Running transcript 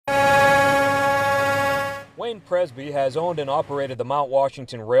Wayne Presby has owned and operated the Mount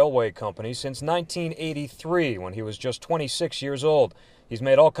Washington Railway Company since 1983, when he was just 26 years old. He's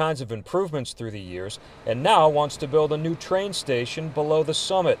made all kinds of improvements through the years and now wants to build a new train station below the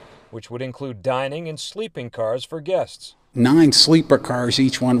summit, which would include dining and sleeping cars for guests. 9 sleeper cars,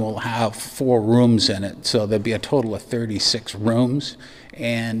 each one will have 4 rooms in it, so there'll be a total of 36 rooms.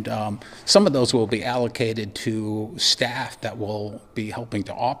 And some of those will be allocated to staff that will be helping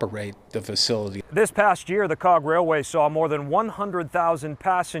to operate the facility. This past year, the Cog Railway saw more than 100,000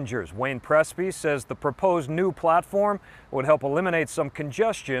 passengers. Wayne Presby says the proposed new platform would help eliminate some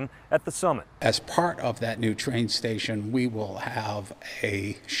congestion at the summit. As part of that new train station, we will have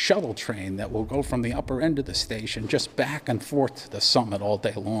a shuttle train that will go from the upper end of the station just back and forth to the summit all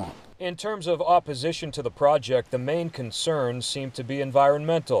day long. In terms of opposition to the project, the main concerns seem to be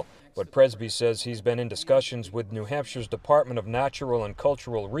environmental. But Presby says he's been in discussions with New Hampshire's Department of Natural and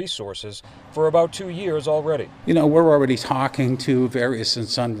Cultural Resources for about 2 years already. You know, we're already talking to various and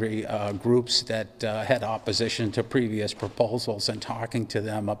sundry groups that had opposition to previous proposals and talking to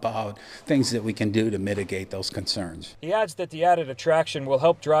them about things that we can do to mitigate those concerns. He adds that the added attraction will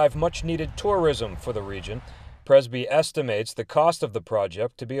help drive much-needed tourism for the region. Presby estimates the cost of the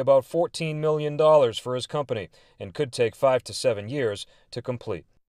project to be about $14 million for his company and could take 5 to 7 years to complete.